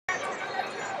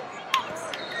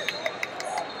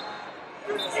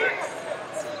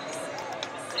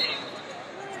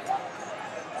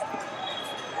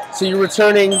to your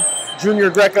returning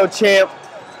Junior Greco champ,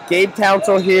 Gabe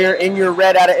Townsell here in your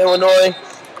red out of Illinois,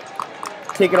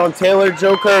 taking on Taylor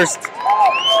Jokerst.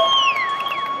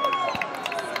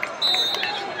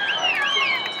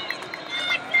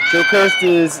 Jokerst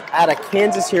is out of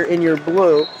Kansas here in your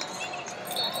blue.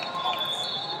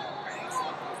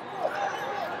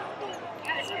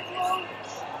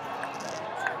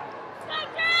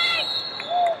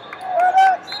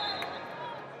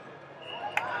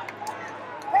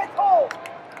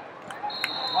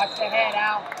 Watch the head,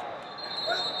 Al.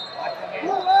 Watch the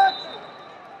head.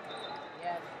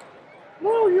 Yes.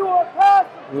 We're going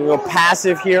to go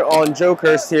passive here on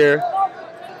Jokerst here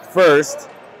first.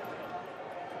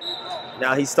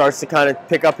 Now he starts to kind of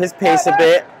pick up his pace a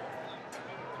bit.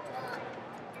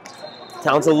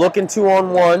 Townsell looking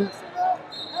 2-on-1.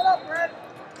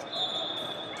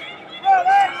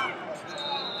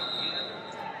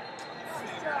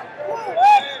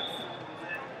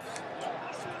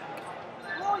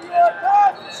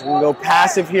 So we're going to go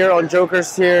passive here on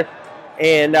Jokerst here,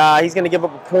 and he's going to give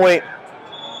up a point.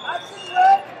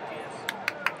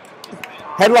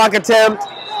 Headlock attempt.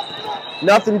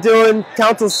 Nothing doing.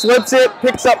 Townsell slips it,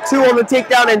 picks up 2 on the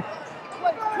takedown, and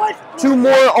 2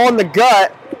 more on the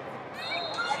gut.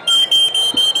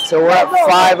 So we're at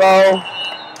 5-0.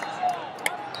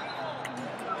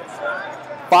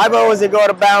 5-0 as they go out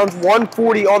of bounds.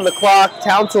 1:40 on the clock.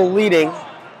 Townsell leading.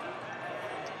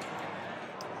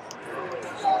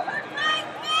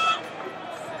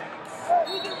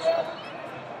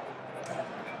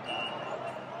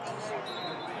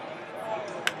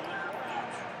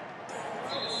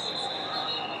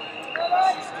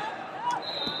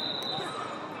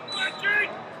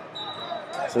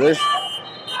 So there's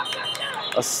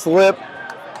a slip.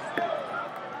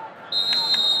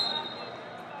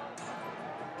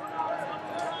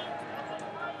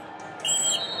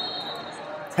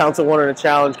 Townsell wanted a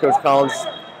challenge. Coach Collins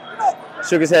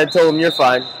shook his head, told him, "You're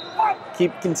fine.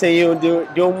 Keep continuing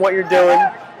doing what you're doing."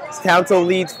 Townsell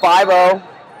leads 5-0.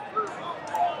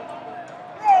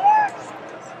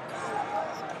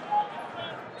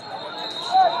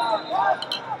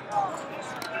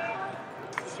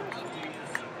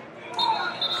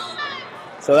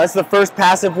 So that's the first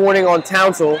passive warning on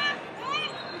Townsell.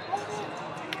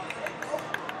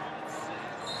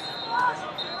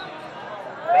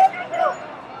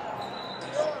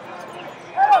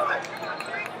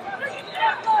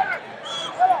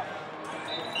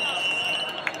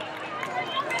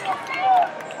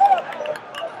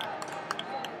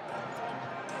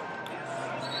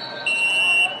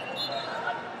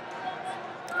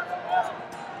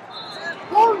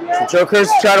 So Jokerst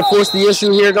trying to force the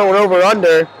issue here, going over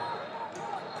under.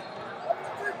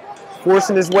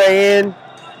 Forcing his way in,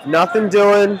 nothing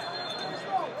doing.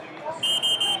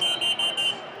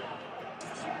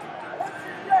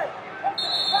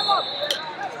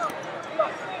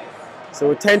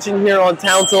 So attention here on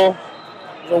Townsell.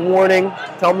 A warning,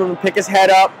 telling him to pick his head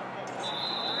up.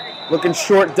 Looking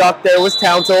short duck there was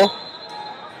Townsell.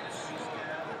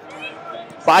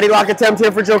 Body lock attempt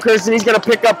here for Jokerst, and he's going to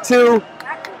pick up 2.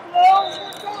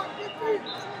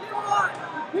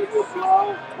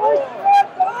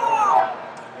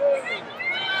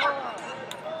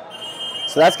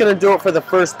 So that's going to do it for the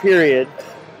first period.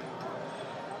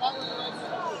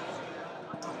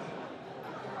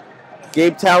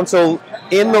 Gabe Townsell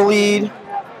in the lead,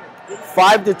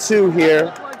 5-2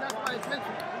 here.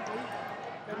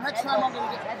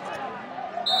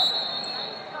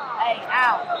 Hey,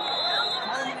 Al.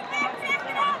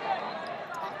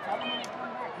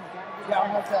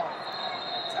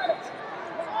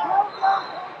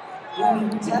 We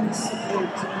need tech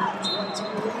support to Mat 20,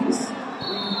 please.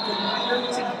 We need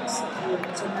the tech support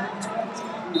to Mat 20,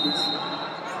 please.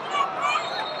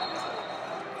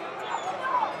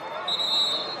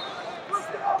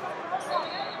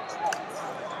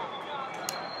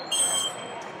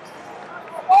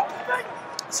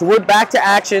 So we're back to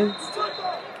action.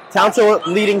 Townsell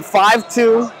leading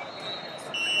 5-2.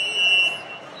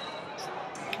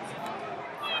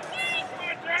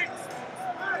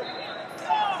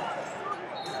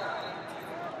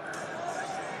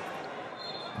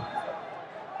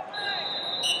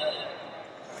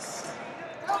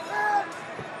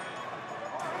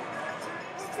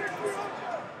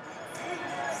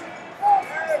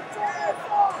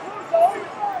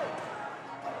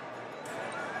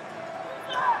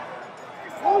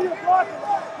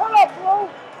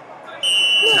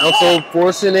 Townsell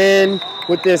forcing in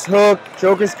with this hook.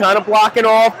 Jokerst kind of blocking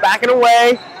off, backing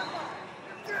away.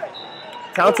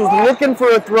 Townsell's looking for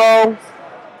a throw.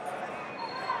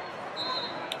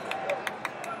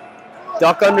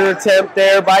 Duck under attempt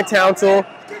there by Townsell.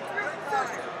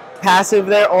 passive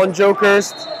there on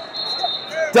Jokerst.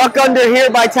 Duck under here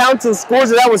by Townsell,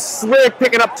 scores it. That was slick,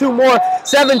 picking up 2 more.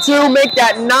 7-2, make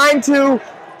that 9-2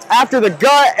 after the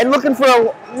gut. And looking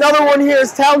for another one here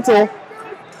is Townsell.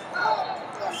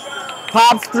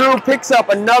 Pops through, picks up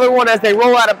another one as they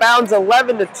roll out of bounds.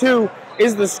 11-2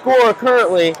 is the score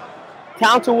currently.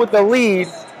 Townsell with the lead.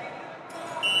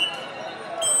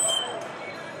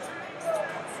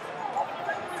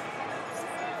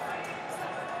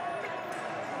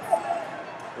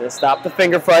 Gonna stop the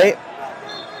finger fight.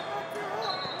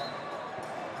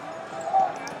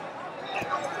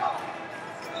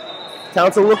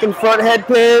 Townsell looking front head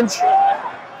pinch.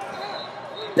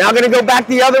 Now gonna go back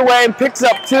the other way and picks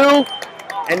up 2,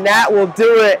 and that will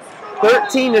do it.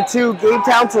 13-2. Gabe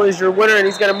Townsell is your winner, and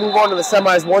he's gonna move on to the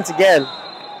semis once again.